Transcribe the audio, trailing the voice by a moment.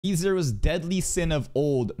E0's deadly sin of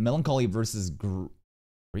old, Melancholy versus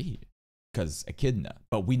Greed. Because Echidna.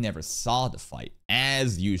 But we never saw the fight.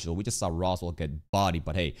 As usual, we just saw Roswell get bodied.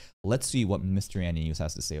 But hey, let's see what Mr. Aninews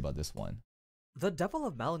has to say about this one. The Devil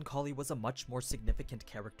of Melancholy was a much more significant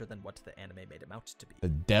character than what the anime made him out to be. The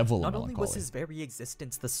Devil of Not Melancholy. only was his very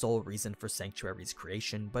existence the sole reason for Sanctuary's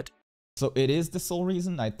creation, but... So it is the sole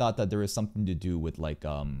reason? I thought that there was something to do with like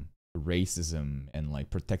racism and like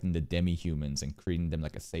protecting the demi-humans and creating them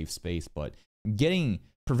like a safe space, but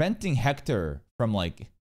preventing Hector from like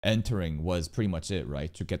entering was pretty much it,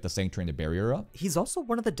 right? To get the Sanctuary and the barrier up? He's also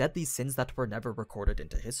one of the deadly sins that were never recorded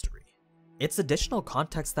into history. It's additional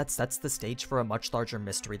context that sets the stage for a much larger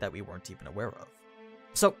mystery that we weren't even aware of.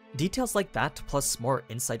 So, details like that, plus more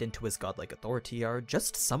insight into his godlike authority, are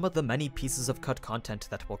just some of the many pieces of cut content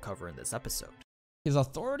that we'll cover in this episode. His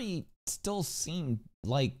authority still seemed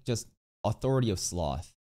like just authority of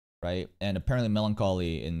sloth, right? And apparently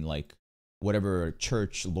Melancholy in like whatever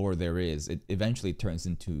church lore there is, it eventually turns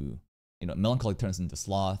into, Melancholy turns into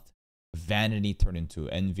sloth. Vanity turned into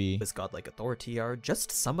envy. His godlike authority are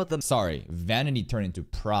just some of them. Sorry, vanity turned into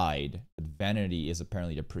pride. But vanity is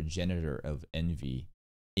apparently the progenitor of envy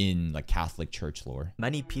in like Catholic church lore.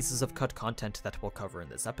 Many pieces of cut content that we'll cover in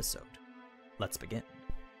this episode. Let's begin.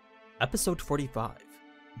 Episode 45,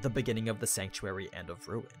 The Beginning of the Sanctuary and of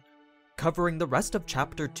Ruin, covering the rest of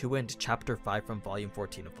Chapter 2 and Chapter 5 from Volume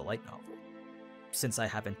 14 of the light novel. Since I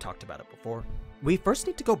haven't talked about it before, we first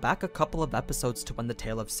need to go back a couple of episodes to when the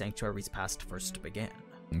tale of Sanctuary's past first began.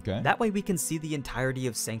 Okay. That way we can see the entirety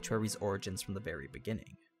of Sanctuary's origins from the very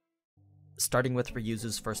beginning. Starting with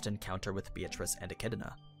Ryuzu's first encounter with Beatrice and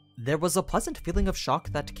Echidna, there was a pleasant feeling of shock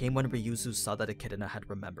that came when Ryuzu saw that Echidna had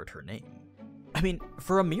remembered her name. I mean,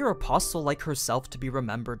 for a mere apostle like herself to be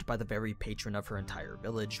remembered by the very patron of her entire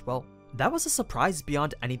village, well, that was a surprise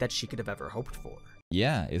beyond any that she could have ever hoped for.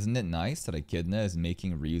 Yeah, isn't it nice that Echidna is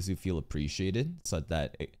making Ryuzu feel appreciated, so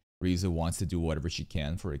that Ryuzu wants to do whatever she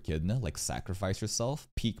can for Echidna, like sacrifice herself?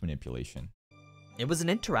 Peak manipulation. It was an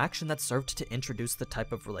interaction that served to introduce the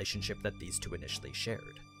type of relationship that these two initially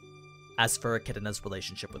shared. As for Echidna's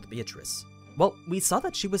relationship with Beatrice, well, we saw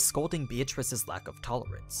that she was scolding Beatrice's lack of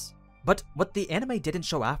tolerance. But what the anime didn't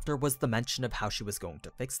show after was the mention of how she was going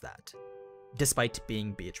to fix that. Despite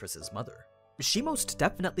being Beatrice's mother, she most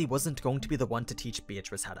definitely wasn't going to be the one to teach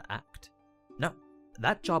Beatrice how to act. No,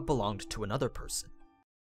 that job belonged to another person.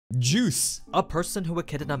 Juice! A person who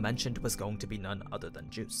Echidna mentioned was going to be none other than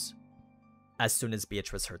Juice. As soon as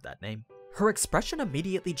Beatrice heard that name, her expression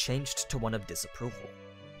immediately changed to one of disapproval.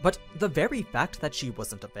 But the very fact that she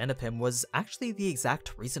wasn't a fan of him was actually the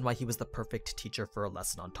exact reason why he was the perfect teacher for a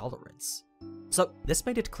lesson on tolerance. So this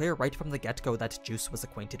made it clear right from the get-go that Juice was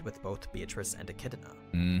acquainted with both Beatrice and Echidna.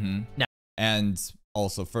 Now, and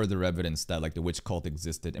also further evidence that like the witch cult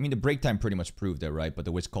existed. I mean, the break time pretty much proved it, right? But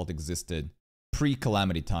the witch cult existed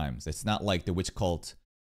pre-calamity times. It's not like the witch cult.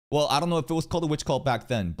 Well, I don't know if it was called a witch cult back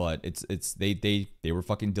then, but they were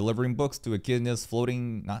fucking delivering books to Echidna's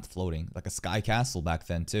not floating, like a sky castle back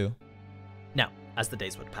then too. Now, as the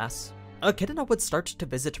days would pass, Echidna would start to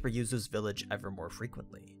visit Ryuzu's village ever more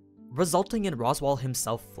frequently, resulting in Roswell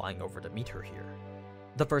himself flying over to meet her here.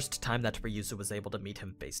 The first time that Ryuzu was able to meet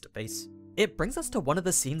him face to face, it brings us to one of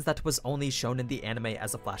the scenes that was only shown in the anime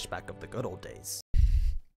as a flashback of the good old days.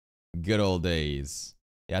 Good old days.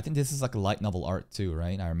 Yeah, I think this is like a light novel art too,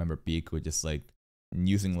 right? I remember Biku just like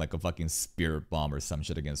using like a fucking spirit bomb or some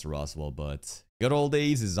shit against Roswell, but good old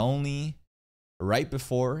days is only right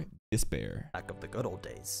before despair. Back of the good old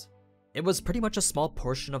days. It was pretty much a small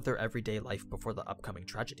portion of their everyday life before the upcoming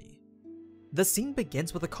tragedy. The scene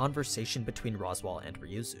begins with a conversation between Roswell and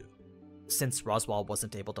Ryuzu. Since Roswell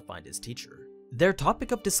wasn't able to find his teacher, their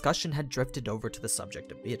topic of discussion had drifted over to the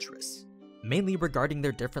subject of Beatrice, mainly regarding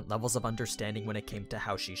their different levels of understanding when it came to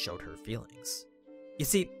how she showed her feelings. You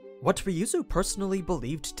see, what Ryuzu personally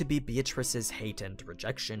believed to be Beatrice's hate and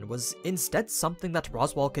rejection was instead something that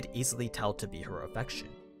Roswell could easily tell to be her affection.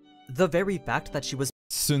 The very fact that she was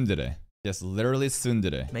tsundere. Yes, literally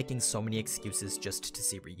tsundere. Making so many excuses just to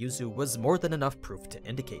see Ryuzu was more than enough proof to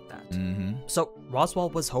indicate that. So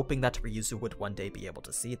Roswell was hoping that Ryuzu would one day be able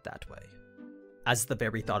to see it that way. As the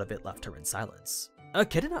very thought of it left her in silence,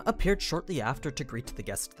 Echidna appeared shortly after to greet the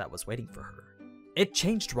guest that was waiting for her. It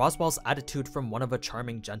changed Roswell's attitude from one of a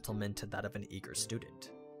charming gentleman to that of an eager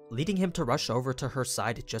student, leading him to rush over to her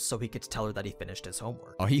side just so he could tell her that he finished his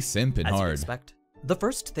homework. Oh, he's simping As hard. you'd expect, the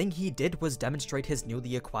first thing he did was demonstrate his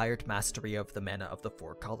newly acquired mastery of the mana of the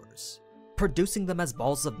 4 colors, producing them as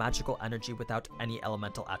balls of magical energy without any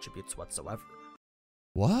elemental attributes whatsoever.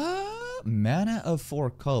 What? Mana of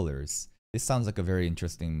 4 colors? This sounds like a very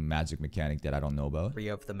interesting magic mechanic that I don't know about.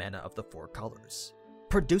 Of the mana of the 4 colors,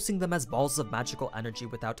 producing them as balls of magical energy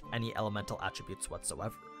without any elemental attributes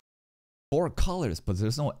whatsoever. 4 colors, but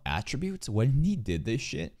there's no attributes? When he did this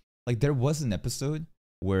shit, like there was an episode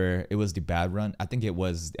where it was the bad run. I think it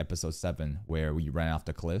was episode 7 where we ran off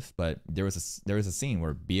the cliff, but there was a scene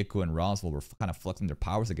where Byaku and Roswell were kind of flexing their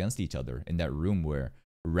powers against each other in that room where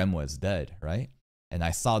Rem was dead, right? And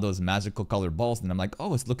I saw those magical colored balls and I'm like,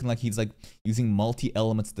 oh, it's looking like he's like using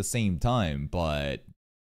multi-elements at the same time, but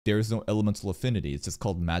there's no elemental affinity. It's just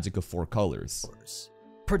called magic of 4 colors.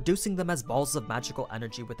 Producing them as balls of magical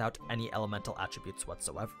energy without any elemental attributes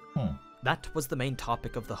whatsoever. That was the main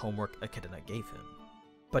topic of the homework Echidna gave him.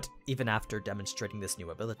 But even after demonstrating this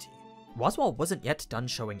new ability, Roswell wasn't yet done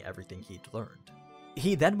showing everything he'd learned.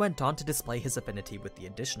 He then went on to display his affinity with the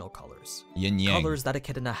additional colors. Yin-yang. Colors that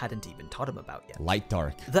Echidna hadn't even taught him about yet.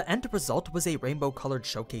 Light-dark. The end result was a rainbow-colored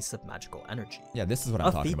showcase of magical energy. Yeah, this is what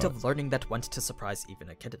I'm talking about. A feat of learning that went to surprise even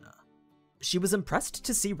Echidna. She was impressed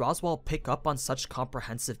to see Roswell pick up on such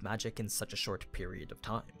comprehensive magic in such a short period of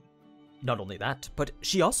time. Not only that, but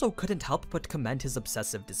she also couldn't help but commend his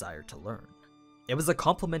obsessive desire to learn. It was a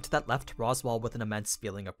compliment that left Roswell with an immense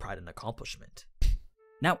feeling of pride and accomplishment.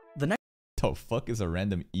 Now, the next— The fuck is a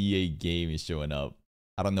random EA game is showing up?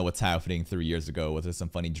 I don't know what's happening 3 years ago. Was there some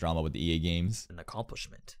funny drama with the EA games? An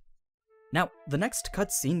accomplishment. Now, the next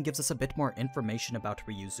cutscene gives us a bit more information about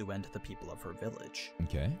Ryuzu and the people of her village.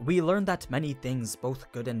 Okay. We learn that many things,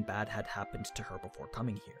 both good and bad, had happened to her before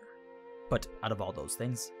coming here. But out of all those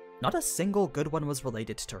things, not a single good one was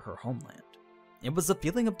related to her homeland. It was a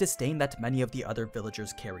feeling of disdain that many of the other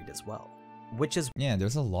villagers carried as well. Which is— Yeah,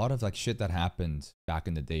 there's a lot of like shit that happened back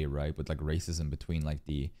in the day, right? With like racism between like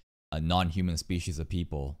the non-human species of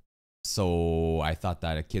people. So I thought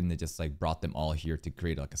that Echidna just like brought them all here to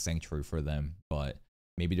create like a sanctuary for them. But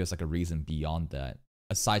maybe there's like a reason beyond that,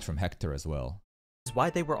 aside from Hector as well. Is why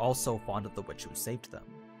they were all so fond of the witch who saved them.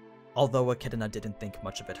 Although Echidna didn't think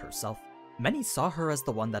much of it herself, many saw her as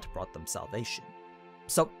the one that brought them salvation.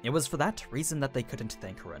 So it was for that reason that they couldn't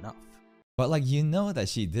thank her enough. But like, you know that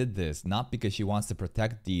she did this not because she wants to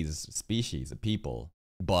protect these species of people,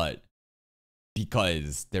 but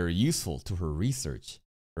because they're useful to her research,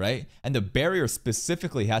 right? And the barrier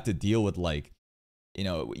specifically had to deal with like, you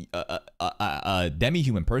know, a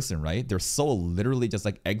demi-human person, right? Their soul literally just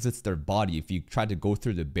like exits their body if you try to go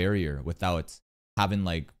through the barrier without having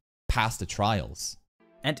like passed the trials.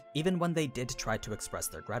 And even when they did try to express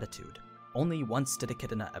their gratitude, only once did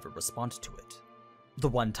Echidna ever respond to it. The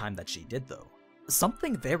one time that she did, though,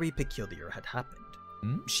 something very peculiar had happened.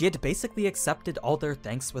 She had basically accepted all their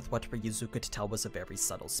thanks with what Ryuzu could tell was a very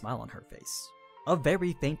subtle smile on her face. A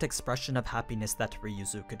very faint expression of happiness that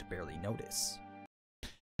Ryuzu could barely notice.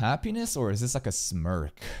 Happiness, or is this like a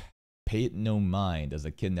smirk? Pay it no mind as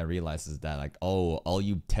a kid that realizes that like, oh, all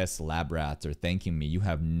you test lab rats are thanking me. You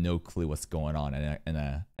have no clue what's going on. And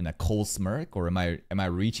a cold smirk, or am I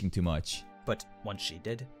reaching too much? But once she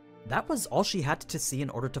did, that was all she had to see in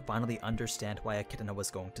order to finally understand why Echidna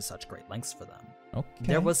was going to such great lengths for them. Okay.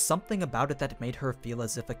 There was something about it that made her feel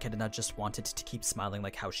as if Echidna just wanted to keep smiling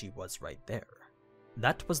like how she was right there.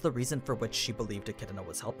 That was the reason for which she believed Echidna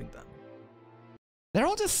was helping them. They're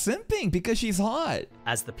all just simping because she's hot.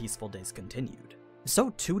 As the peaceful days continued,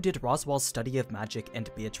 so too did Roswell's study of magic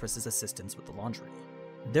and Beatrice's assistance with the laundry.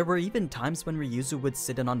 There were even times when Ryuzu would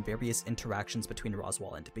sit in on various interactions between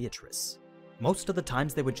Roswell and Beatrice. Most of the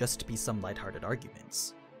times they would just be some lighthearted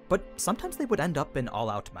arguments, but sometimes they would end up in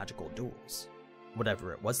all-out magical duels.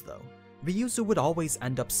 Whatever it was though, Ryuzu would always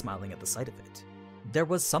end up smiling at the sight of it. There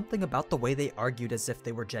was something about the way they argued as if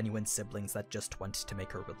they were genuine siblings that just went to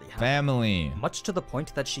make her really happy. Family. Much to the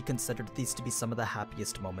point that she considered these to be some of the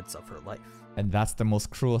happiest moments of her life. And that's the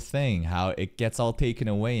most cruel thing, how it gets all taken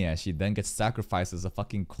away and she then gets sacrificed as a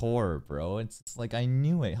fucking core, bro. It's like, I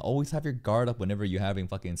knew it. Always have your guard up whenever you're having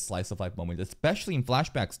fucking slice of life moments, especially in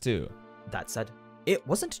flashbacks too. That said, it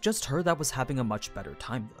wasn't just her that was having a much better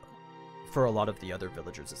time though. For a lot of the other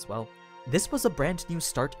villagers as well, this was a brand new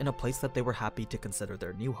start in a place that they were happy to consider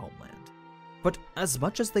their new homeland. But as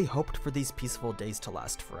much as they hoped for these peaceful days to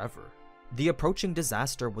last forever, the approaching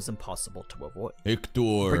disaster was impossible to avoid.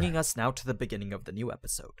 Hector. Bringing us now to the beginning of the new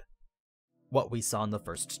episode. What we saw in the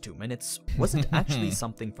first 2 minutes wasn't actually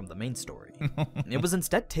something from the main story. It was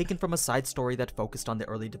instead taken from a side story that focused on the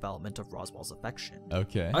early development of Roswell's affection.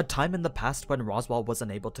 Okay. A time in the past when Roswell was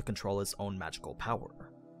unable to control his own magical power.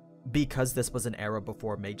 Because this was an era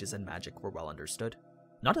before mages and magic were well understood,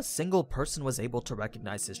 not a single person was able to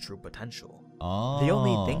recognize his true potential. Oh. The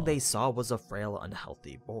only thing they saw was a frail,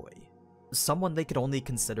 unhealthy boy. Someone they could only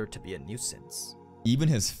consider to be a nuisance. Even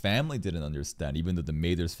his family didn't understand, even though the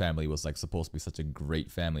Mater's family was like supposed to be such a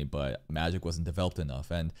great family, but magic wasn't developed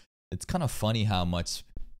enough. And it's kind of funny how much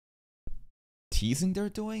teasing they're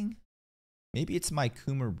doing. Maybe it's my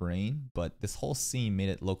Coomer brain, but this whole scene made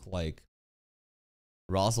it look like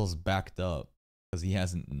Roswell's backed up because he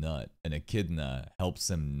hasn't nut, and Echidna helps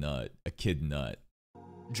him nut. A kid nut.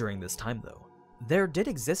 During this time, though, there did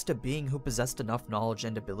exist a being who possessed enough knowledge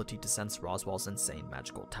and ability to sense Roswell's insane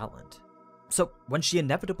magical talent. So, when she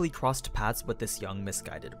inevitably crossed paths with this young,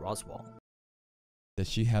 misguided Roswell... Does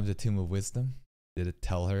she have the Tomb of Wisdom? Did it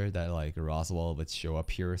tell her that, like, Roswell would show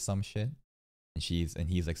up here or some shit? And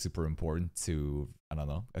he's, like, super important to, I don't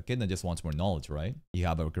know. Echidna just wants more knowledge, right? You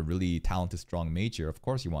have, like, a really talented, strong mager. Of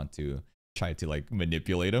course you want to try to, like,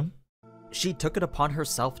 manipulate him. She took it upon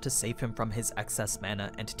herself to save him from his excess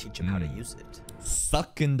mana and teach him how to use it.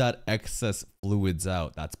 Sucking that excess fluids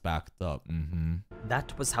out. That's backed up.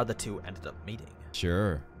 That was how the two ended up meeting.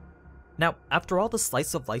 Sure. Now, after all the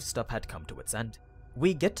slice of life stuff had come to its end,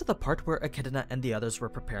 we get to the part where Echidna and the others were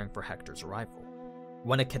preparing for Hector's arrival.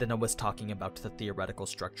 When Echidna was talking about the theoretical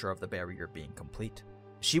structure of the barrier being complete,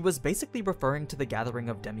 she was basically referring to the gathering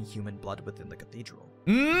of demi-human blood within the cathedral.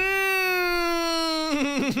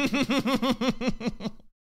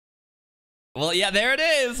 Well, yeah, there it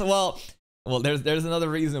is. Well, there's another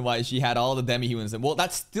reason why she had all the demi-humans. And well,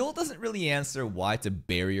 that still doesn't really answer why it's a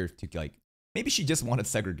barrier to, like, maybe she just wanted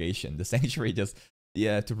segregation. The sanctuary just,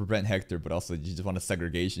 yeah, to prevent Hector, but also she just wanted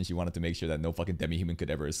segregation. She wanted to make sure that no fucking demi-human could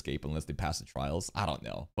ever escape unless they passed the trials. I don't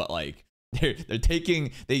know, but like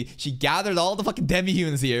she gathered all the fucking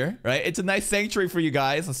demi-humans here, right? It's a nice sanctuary for you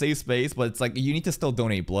guys, a safe space, but it's like you need to still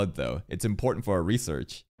donate blood though. It's important for our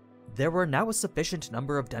research. There were now a sufficient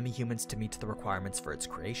number of demi-humans to meet the requirements for its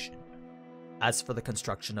creation. As for the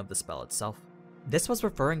construction of the spell itself, this was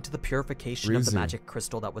referring to the purification of the magic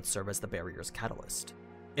crystal that would serve as the barrier's catalyst.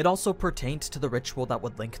 It also pertained to the ritual that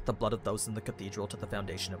would link the blood of those in the cathedral to the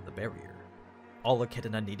foundation of the barrier. All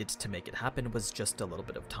Echidna needed to make it happen was just a little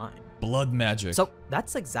bit of time. Blood magic. So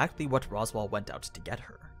that's exactly what Roswell went out to get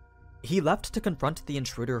her. He left to confront the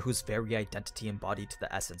intruder whose very identity embodied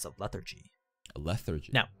the essence of lethargy.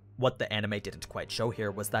 Lethargy. Now, what the anime didn't quite show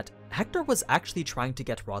here was that Hector was actually trying to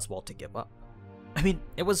get Roswell to give up. I mean,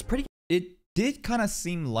 it was pretty... It did kind of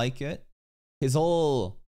seem like it. His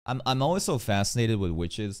whole... I'm always so fascinated with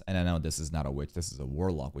witches, and I know this is not a witch, this is a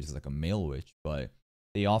warlock, which is like a male witch, but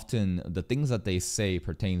they often, the things that they say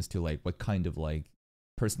pertains to like what kind of like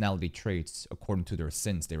personality traits according to their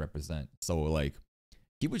sins they represent. So like,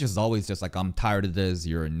 he was just always just like, I'm tired of this,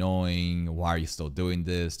 you're annoying, why are you still doing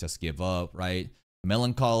this, just give up, right?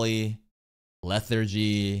 Melancholy,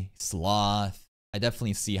 lethargy, sloth. I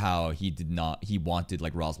definitely see how he wanted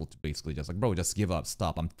like Roswell to basically just like, bro, just give up,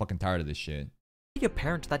 stop, I'm fucking tired of this shit.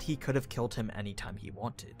 Apparent that he could have killed him anytime he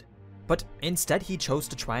wanted. But instead he chose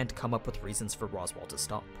to try and come up with reasons for Roswell to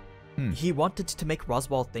stop. He wanted to make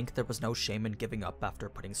Roswell think there was no shame in giving up after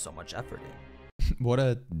putting so much effort in. What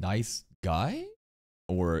a nice guy?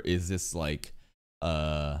 Or is this like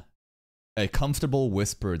a comfortable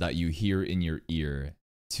whisper that you hear in your ear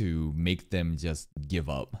to make them just give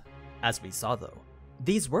up? As we saw though,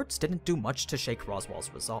 these words didn't do much to shake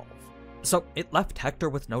Roswell's resolve. So it left Hector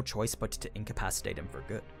with no choice but to incapacitate him for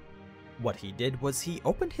good. What he did was he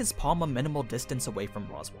opened his palm a minimal distance away from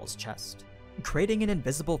Roswell's chest, creating an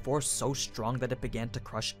invisible force so strong that it began to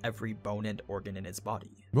crush every bone and organ in his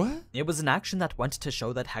body. What? It was an action that went to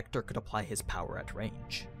show that Hector could apply his power at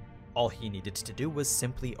range. All he needed to do was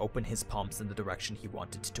simply open his palms in the direction he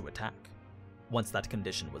wanted to attack. Once that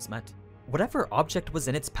condition was met, whatever object was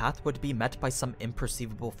in its path would be met by some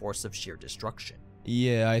imperceivable force of sheer destruction.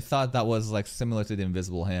 Yeah, I thought that was like similar to the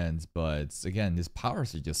invisible hands, but again, his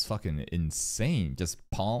powers are just fucking insane. Just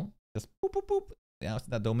palm, just boop boop boop. Now it's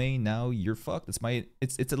that domain. Now you're fucked.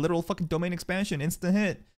 It's a literal fucking domain expansion, instant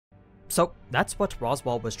hit. So that's what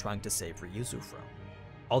Roswell was trying to save Ryuzu from.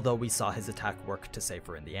 Although we saw his attack work to save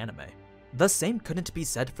her in the anime, the same couldn't be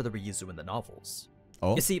said for the Ryuzu in the novels.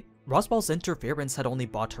 Oh. You see, Roswell's interference had only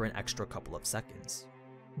bought her an extra couple of seconds.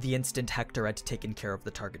 The instant Hector had taken care of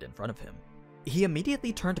the target in front of him, he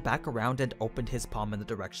immediately turned back around and opened his palm in the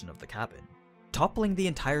direction of the cabin, toppling the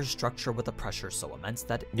entire structure with a pressure so immense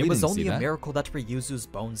that it was only a miracle that Ryuzu's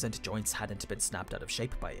bones and joints hadn't been snapped out of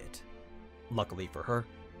shape by it. Luckily for her,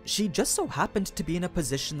 she just so happened to be in a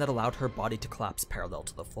position that allowed her body to collapse parallel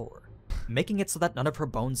to the floor, making it so that none of her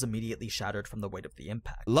bones immediately shattered from the weight of the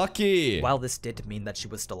impact. Lucky! While this did mean that she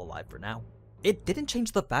was still alive for now, it didn't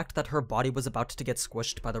change the fact that her body was about to get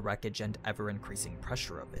squished by the wreckage and ever-increasing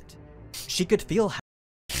pressure of it. She could feel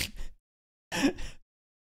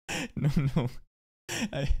No.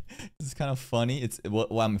 It's kind of funny. It's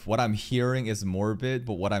what I'm hearing is morbid,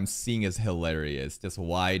 but what I'm seeing is hilarious. Just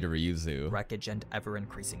wide Ryuzu. Wreckage and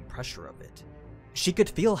ever-increasing pressure of it. She could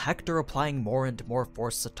feel Hector applying more and more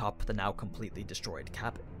force atop the now completely destroyed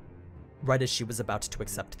cabin. Right as she was about to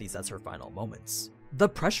accept these as her final moments, the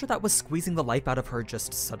pressure that was squeezing the life out of her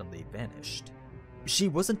just suddenly vanished. She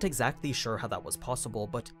wasn't exactly sure how that was possible,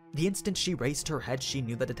 but the instant she raised her head, she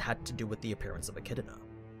knew that it had to do with the appearance of Echidna.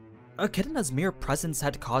 Echidna's mere presence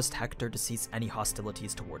had caused Hector to cease any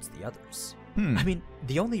hostilities towards the others. I mean,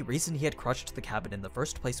 the only reason he had crushed the cabin in the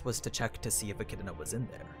first place was to check to see if Echidna was in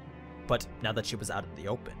there. But now that she was out in the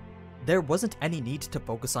open, there wasn't any need to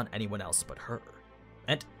focus on anyone else but her.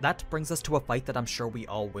 And that brings us to a fight that I'm sure we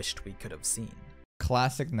all wished we could have seen.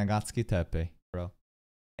 Classic Nagatsuki Teppei, bro.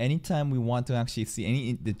 Anytime we want to actually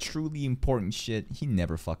see the truly important shit, he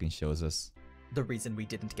never fucking shows us. The reason we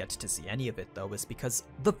didn't get to see any of it, though, is because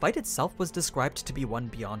the fight itself was described to be one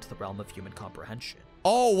beyond the realm of human comprehension.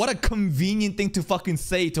 Oh, what a convenient thing to fucking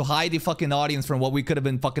say to hide the fucking audience from what we could have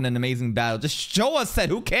been fucking an amazing battle. Just show us that,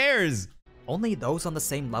 who cares? Only those on the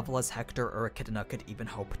same level as Hector or Echidna could even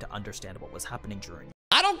hope to understand what was happening during.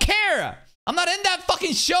 I don't care! I'm not in that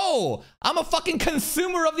fucking show! I'm a fucking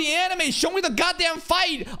consumer of the anime! Show me the goddamn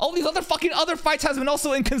fight! All these other fights has been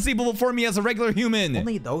also inconceivable for me as a regular human!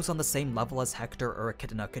 Only those on the same level as Hector or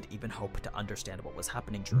Echidna could even hope to understand what was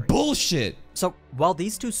happening during. Bullshit! So, while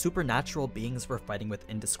these two supernatural beings were fighting with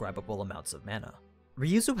indescribable amounts of mana,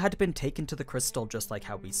 Ryuzu had been taken to the crystal just like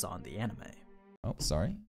how we saw in the anime. Oh,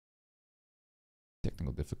 sorry.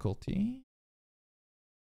 Technical difficulty.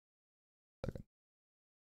 Second.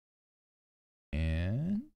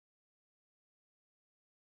 And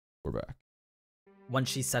we're back. When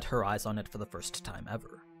she set her eyes on it for the first time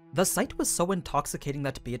ever, the sight was so intoxicating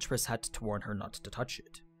that Beatrice had to warn her not to touch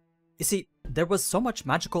it. You see, there was so much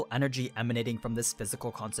magical energy emanating from this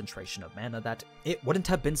physical concentration of mana that it wouldn't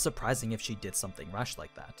have been surprising if she did something rash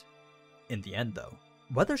like that. In the end, though,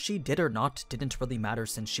 whether she did or not didn't really matter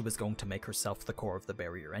since she was going to make herself the core of the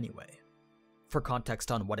barrier anyway. For context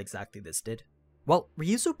on what exactly this did, well,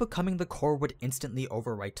 Ryuzu becoming the core would instantly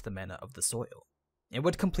overwrite the mana of the soil. It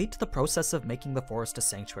would complete the process of making the forest a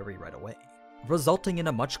sanctuary right away, resulting in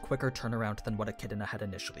a much quicker turnaround than what Echidna had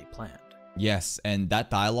initially planned. Yes, and that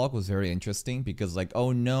dialogue was very interesting because like,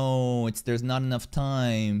 oh no, there's not enough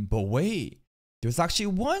time. But wait, there's actually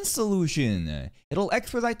one solution. It'll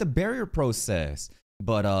expedite the barrier process.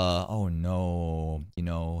 But oh no, you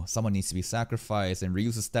know, someone needs to be sacrificed and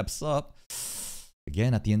Ryuzu steps up.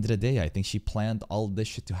 Again, at the end of the day, I think she planned all this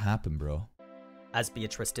shit to happen, bro. As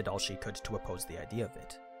Beatrice did all she could to oppose the idea of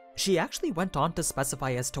it, she actually went on to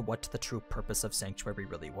specify as to what the true purpose of Sanctuary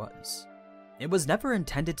really was. It was never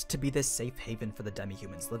intended to be this safe haven for the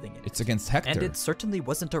demi-humans living in it. It's against Hector. And it certainly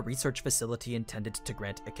wasn't a research facility intended to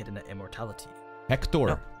grant Echidna immortality. Hector.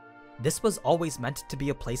 No, this was always meant to be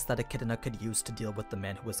a place that Echidna could use to deal with the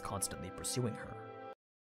man who was constantly pursuing her.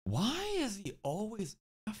 Why is he always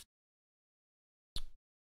after?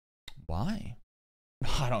 Why?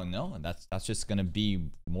 I don't know. That's just gonna be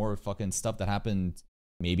more fucking stuff that happened.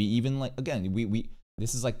 Maybe even like, again, we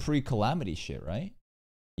this is like pre-calamity shit, right?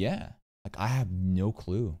 Yeah. Like I have no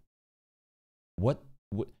clue. What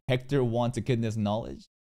Hector wants Echidna's knowledge?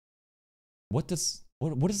 What is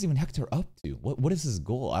even Hector up to? What is his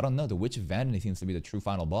goal? I don't know. The Witch of Vanity seems to be the true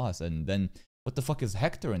final boss, and then what the fuck is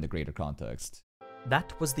Hector in the greater context?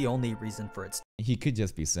 That was the only reason for its He could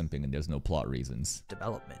just be simping and there's no plot reasons.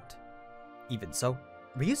 Development. Even so,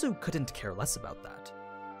 Ryuzu couldn't care less about that.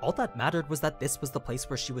 All that mattered was that this was the place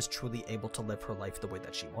where she was truly able to live her life the way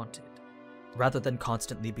that she wanted. Rather than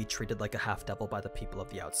constantly be treated like a half-devil by the people of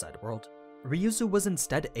the outside world, Ryuzu was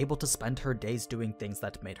instead able to spend her days doing things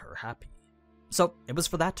that made her happy. So it was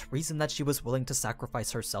for that reason that she was willing to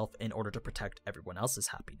sacrifice herself in order to protect everyone else's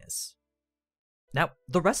happiness. Now,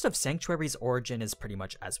 the rest of Sanctuary's origin is pretty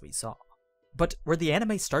much as we saw, but where the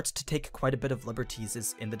anime starts to take quite a bit of liberties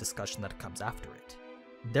is in the discussion that comes after it.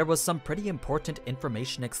 There was some pretty important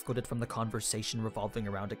information excluded from the conversation revolving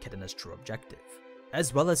around Echidna's true objective,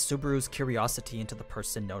 as well as Subaru's curiosity into the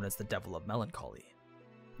person known as the Devil of Melancholy.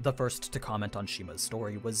 The first to comment on Shima's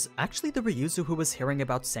story was actually the Ryuzu who was hearing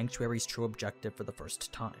about Sanctuary's true objective for the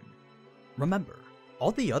first time. Remember,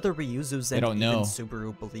 all the other Ryuzus and even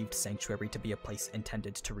Subaru believed Sanctuary to be a place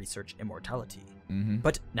intended to research immortality.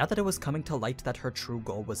 But now that it was coming to light that her true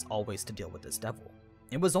goal was always to deal with this devil,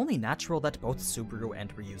 it was only natural that both Subaru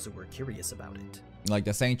and Ryuzu were curious about it. Like,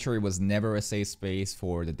 the Sanctuary was never a safe space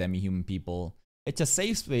for the demi-human people. It's a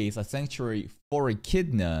safe space, a sanctuary for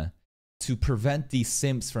Echidna to prevent these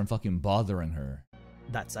simps from fucking bothering her.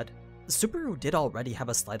 That said, Subaru did already have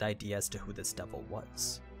a slight idea as to who this devil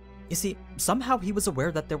was. You see, somehow he was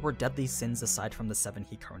aware that there were deadly sins aside from the 7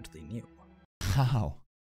 he currently knew. How?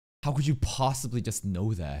 How could you possibly just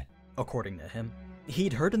know that? According to him,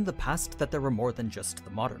 he'd heard in the past that there were more than just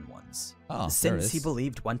the modern ones. Oh, sins he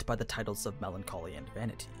believed went by the titles of Melancholy and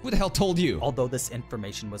Vanity. Who the hell told you? Although this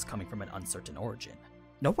information was coming from an uncertain origin,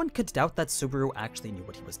 no one could doubt that Subaru actually knew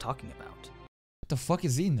what he was talking about. What the fuck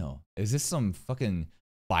is he know? Is this some fucking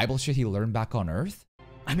Bible shit he learned back on Earth?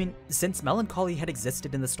 I mean, since Melancholy had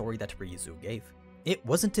existed in the story that Ryuzu gave, it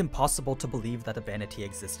wasn't impossible to believe that a Vanity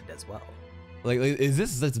existed as well. Like is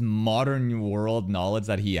this modern world knowledge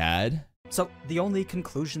that he had? So the only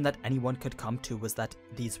conclusion that anyone could come to was that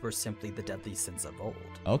these were simply the deadly sins of old.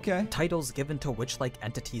 Okay. Titles given to witch-like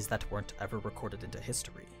entities that weren't ever recorded into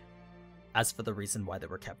history. As for the reason why they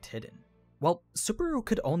were kept hidden, well, Subaru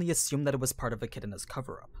could only assume that it was part of Echidna's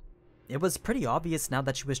cover-up. It was pretty obvious now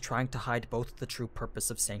that she was trying to hide both the true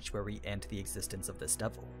purpose of Sanctuary and the existence of this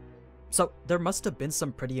devil. So there must have been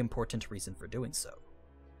some pretty important reason for doing so.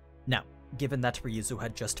 Now, given that Ryuzu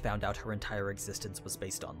had just found out her entire existence was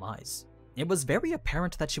based on lies, it was very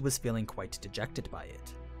apparent that she was feeling quite dejected by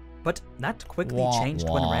it. But that quickly changed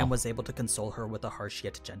when Ram was able to console her with a harsh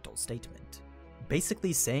yet gentle statement,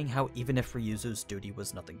 basically saying how even if Ryuzu's duty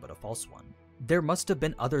was nothing but a false one, there must have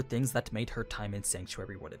been other things that made her time in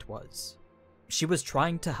Sanctuary what it was. She was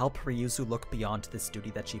trying to help Ryuzu look beyond this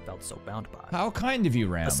duty that she felt so bound by. How kind of you,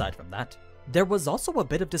 Ram. Aside from that, there was also a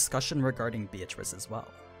bit of discussion regarding Beatrice as well.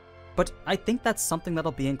 But I think that's something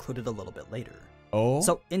that'll be included a little bit later. Oh?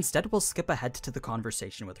 So instead we'll skip ahead to the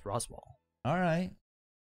conversation with Roswaal. Alright.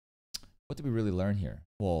 What did we really learn here?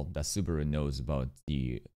 Well, that Subaru knows about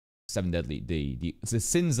the 7 deadly, the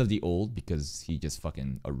sins of the old, because he just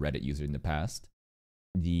fucking a Reddit user in the past.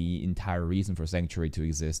 The entire reason for Sanctuary to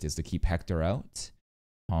exist is to keep Hector out.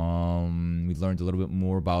 We learned a little bit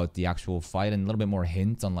more about the actual fight and a little bit more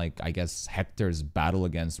hints on, like, I guess Hector's battle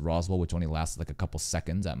against Roswaal, which only lasted like a couple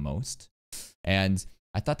seconds at most. And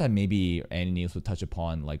I thought that maybe Aninews would touch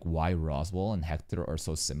upon like why Roswaal and Hector are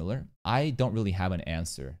so similar. I don't really have an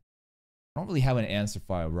answer. I don't really have an answer for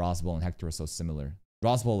why Roswaal and Hector are so similar.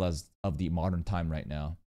 Roswaal as of the modern time right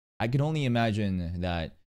now. I can only imagine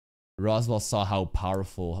that Roswaal saw how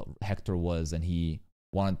powerful Hector was and he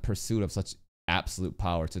wanted pursuit of such absolute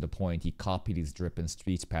power to the point he copied his drip and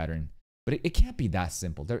speech pattern. But it can't be that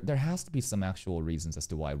simple. There has to be some actual reasons as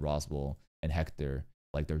to why Roswaal and Hector,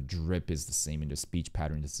 like their drip is the same and their speech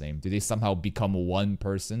pattern is the same. Do they somehow become one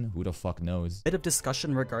person? Who the fuck knows? Bit of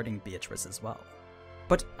discussion regarding Beatrice as well.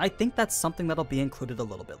 But I think that's something that'll be included a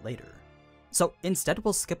little bit later. So instead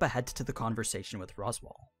we'll skip ahead to the conversation with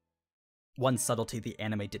Roswaal. One subtlety the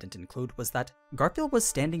anime didn't include was that Garfield was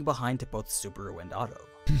standing behind both Subaru and Otto.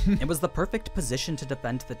 It was the perfect position to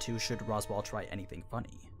defend the two should Roswaal try anything funny.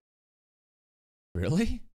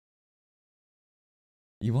 Really?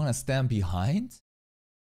 You want to stand behind?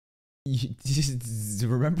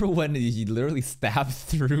 Remember when he literally stabbed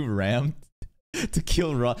through Ram to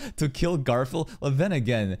kill Garfield? Well, then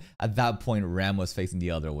again, at that point, Ram was facing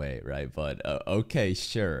the other way, right? But okay,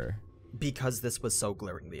 sure. Because this was so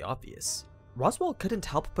glaringly obvious, Roswaal couldn't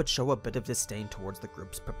help but show a bit of disdain towards the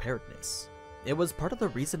group's preparedness. It was part of the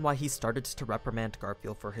reason why he started to reprimand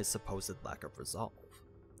Garfield for his supposed lack of resolve.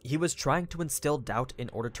 He was trying to instill doubt in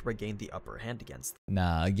order to regain the upper hand against them.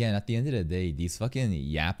 Nah, again, at the end of the day, these fucking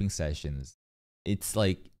yapping sessions, it's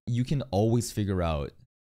like you can always figure out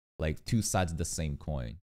like two sides of the same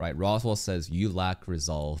coin, right? Roswaal says you lack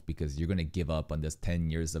resolve because you're gonna give up on this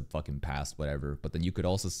 10 years of fucking past, whatever. But then you could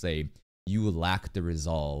also say you lack the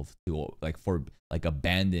resolve to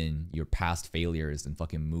abandon your past failures and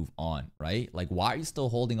fucking move on, right? Like, why are you still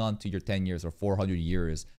holding on to your 10 years or 400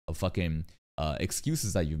 years of fucking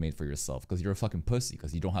excuses that you've made for yourself? Because you're a fucking pussy,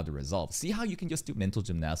 because you don't have the resolve. See how you can just do mental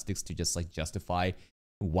gymnastics to just like justify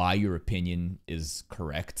why your opinion is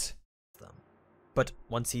correct? But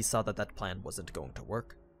once he saw that that plan wasn't going to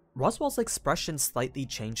work, Roswaal's expression slightly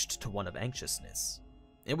changed to one of anxiousness.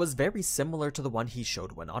 It was very similar to the one he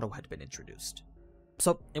showed when Otto had been introduced.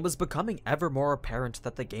 So it was becoming ever more apparent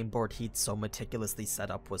that the game board he'd so meticulously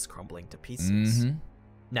set up was crumbling to pieces.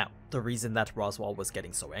 Now, the reason that Roswaal was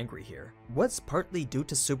getting so angry here was partly due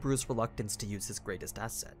to Subaru's reluctance to use his greatest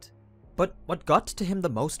asset. But what got to him the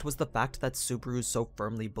most was the fact that Subaru so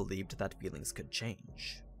firmly believed that feelings could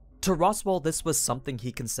change. To Roswaal, this was something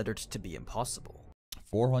he considered to be impossible.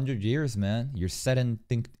 400 years, man. You're set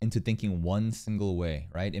into thinking one single way,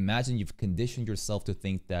 right? Imagine you've conditioned yourself to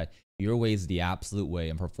think that your way is the absolute way,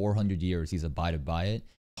 and for 400 years he's abided by it.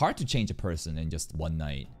 Hard to change a person in just one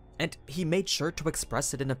night. and he made sure to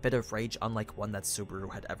express it in a fit of rage unlike one that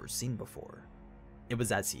Subaru had ever seen before. It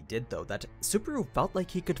was as he did, though, that Subaru felt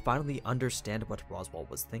like he could finally understand what Roswaal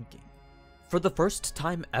was thinking. For the first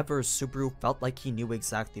time ever, Subaru felt like he knew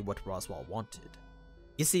exactly what Roswaal wanted.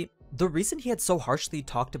 You see, the reason he had so harshly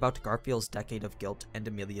talked about Garfield's decade of guilt and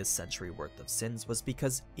Amelia's century worth of sins was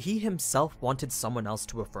because he himself wanted someone else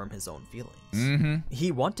to affirm his own feelings.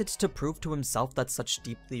 He wanted to prove to himself that such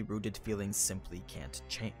deeply rooted feelings simply can't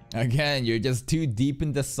change. Again, you're just too deep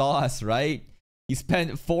in the sauce, right? He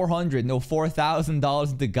spent $4,000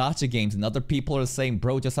 into gacha games, and other people are saying,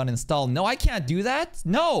 bro, just uninstall. No, I can't do that.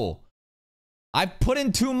 No. I've put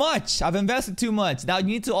in too much. I've invested too much. Now you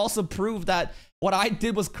need to also prove that what I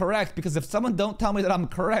did was correct, because if someone don't tell me that I'm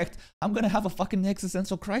correct, I'm gonna have a fucking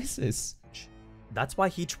existential crisis. That's why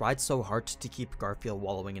he tried so hard to keep Garfield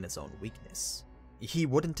wallowing in his own weakness. He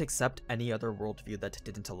wouldn't accept any other worldview that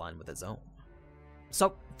didn't align with his own.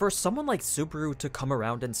 So, for someone like Subaru to come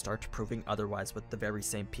around and start proving otherwise with the very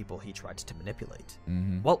same people he tried to manipulate,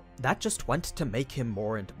 well, that just went to make him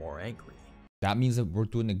more and more angry. That means that we're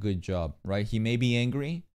doing a good job, right? He may be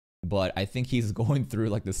angry, but I think he's going through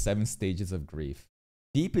like the 7 stages of grief.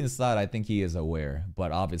 Deep inside, I think he is aware,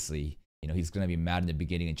 but obviously, you know, he's going to be mad in the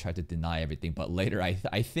beginning and try to deny everything. But later,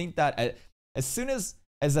 I think that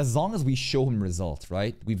as long as we show him results,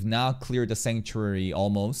 right? We've now cleared the sanctuary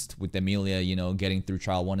almost with Amelia, you know, getting through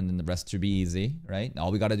trial 1, and then the rest should be easy, right?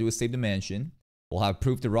 All we got to do is save the mansion. We'll have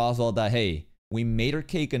proof to Roswaal that, hey, we made her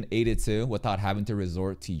cake and ate it too without having to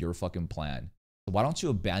resort to your fucking plan. So why don't you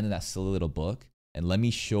abandon that silly little book and let me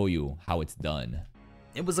show you how it's done?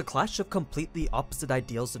 It was a clash of completely opposite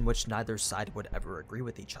ideals in which neither side would ever agree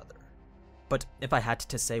with each other. But if I had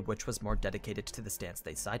to say which was more dedicated to the stance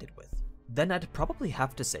they sided with, then I'd probably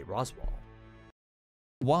have to say Roswaal.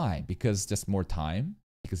 Why? Because just more time?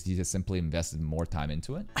 Because he just simply invested more time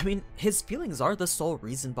into it? I mean, his feelings are the sole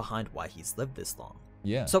reason behind why he's lived this long.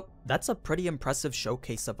 Yeah. So that's a pretty impressive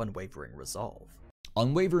showcase of unwavering resolve.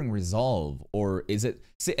 Unwavering resolve, or is it...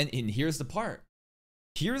 See, and here's the part.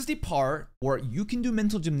 Here's the part where you can do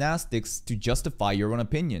mental gymnastics to justify your own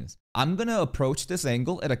opinions. I'm going to approach this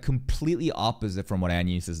angle at a completely opposite from what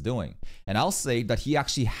Aninews is doing. And I'll say that he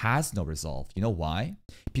actually has no resolve. You know why?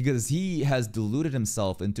 Because he has deluded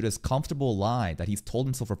himself into this comfortable lie that he's told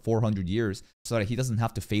himself for 400 years so that he doesn't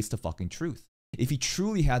have to face the fucking truth. If he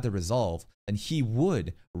truly had the resolve, then he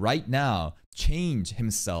would, right now, change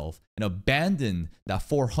himself and abandon that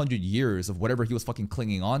 400 years of whatever he was fucking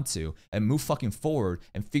clinging on to and move fucking forward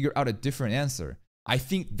and figure out a different answer. I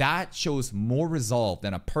think that shows more resolve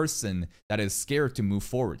than a person that is scared to move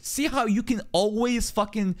forward. See how you can always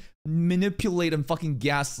fucking manipulate and fucking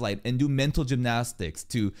gaslight and do mental gymnastics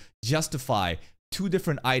to justify 2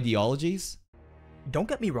 different ideologies? Don't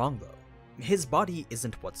get me wrong though, his body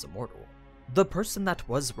isn't what's immortal. The person that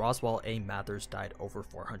was Roswaal A. Mathers died over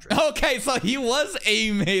 400. Okay, so he was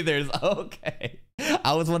A. Mathers. Okay.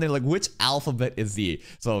 I was wondering, like, which alphabet is he?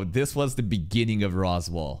 So this was the beginning of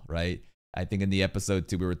Roswaal, right? I think in the episode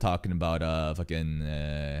 2, we were talking about,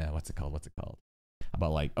 what's it called?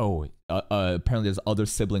 About like, apparently there's other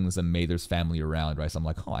siblings in Mathers' family around, right? So I'm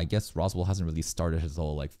like, oh, I guess Roswaal hasn't really started his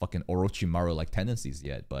whole, like, fucking Orochimaru, like, tendencies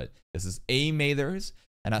yet. But this is A. Mathers,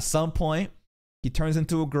 and at some point, he turns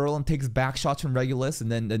into a girl and takes back shots from Regulus,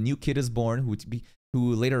 and then the new kid is born,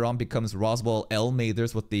 who later on becomes Roswaal L.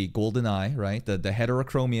 Mathers with the golden eye, right? The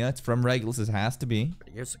heterochromia, it's from Regulus, it has to be.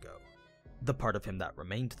 Years ago. The part of him that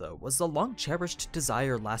remained, though, was a long-cherished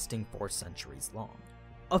desire lasting 4 centuries long.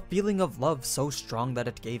 A feeling of love so strong that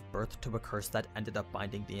it gave birth to a curse that ended up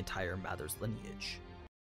binding the entire Mathers lineage.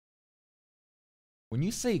 When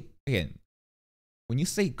you say, again, when you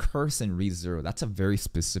say curse and ReZero, that's a very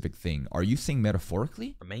specific thing. Are you saying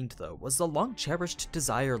metaphorically? Remained, though, was a long-cherished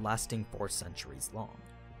desire lasting 4 centuries long.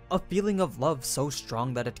 A feeling of love so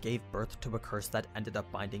strong that it gave birth to a curse that ended up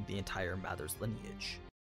binding the entire Mathers lineage.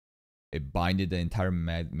 It binded the entire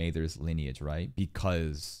Mathers lineage, right?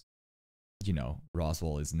 Because, you know,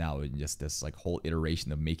 Roswaal is now in just this like whole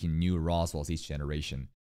iteration of making new Roswaals each generation.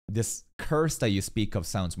 This curse that you speak of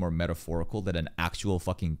sounds more metaphorical than an actual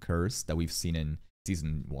fucking curse that we've seen in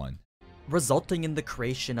Season 1. Resulting in the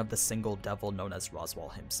creation of the single devil known as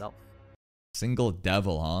Roswaal himself. Single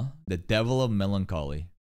devil, huh? The devil of melancholy.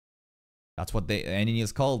 That's what the enemy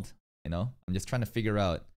is called, you know? I'm just trying to figure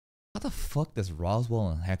out, how the fuck does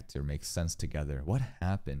Roswaal and Hector make sense together? What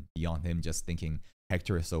happened beyond him just thinking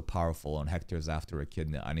Hector is so powerful and Hector's after a kid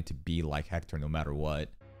and I need to be like Hector no matter what?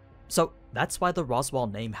 So that's why the Roswaal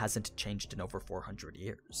name hasn't changed in over 400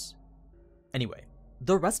 years. Anyway,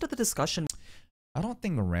 the rest of the discussion... I don't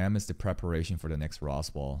think Ram is the preparation for the next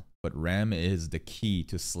Roswell, but Ram is the key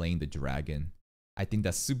to slaying the dragon. I think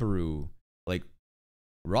that Subaru, like,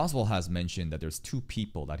 Roswell has mentioned that there's two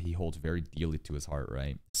people that he holds very dearly to his heart,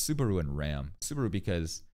 right? Subaru and Ram. Subaru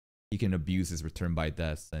because he can abuse his return by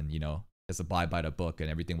death and, you know, just abide by the book and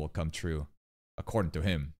everything will come true, according to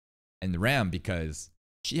him. And Ram because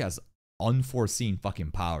she has unforeseen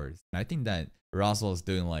fucking powers. And I think that Roswell is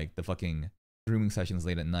doing like the fucking grooming sessions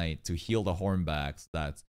late at night to heal the Hornbacks,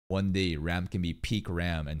 that one day Ram can be peak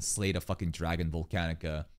Ram and slay the fucking dragon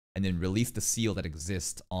Volcanica and then release the seal that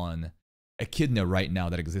exists on Echidna right now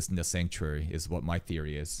that exists in the sanctuary, is what my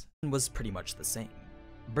theory is. Was pretty much the same,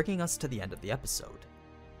 bringing us to the end of the episode.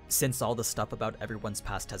 Since all the stuff about everyone's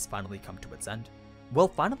past has finally come to its end, we'll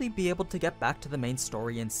finally be able to get back to the main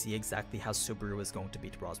story and see exactly how Subaru is going to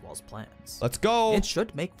beat Roswell's plans. Let's go! It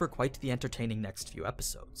should make for quite the entertaining next few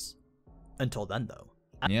episodes. Until then though.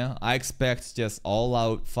 Yeah, I expect just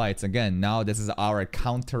all-out fights. Again, now this is our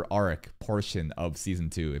counter-arc portion of Season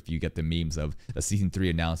 2, if you get the memes of the Season 3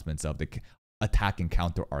 announcements of the attack and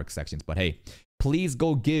counter-arc sections. But hey, please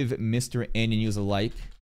go give Mr. Aninews a like.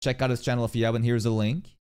 Check out his channel if you haven't. Here's a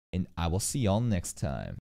link. And I will see y'all next time.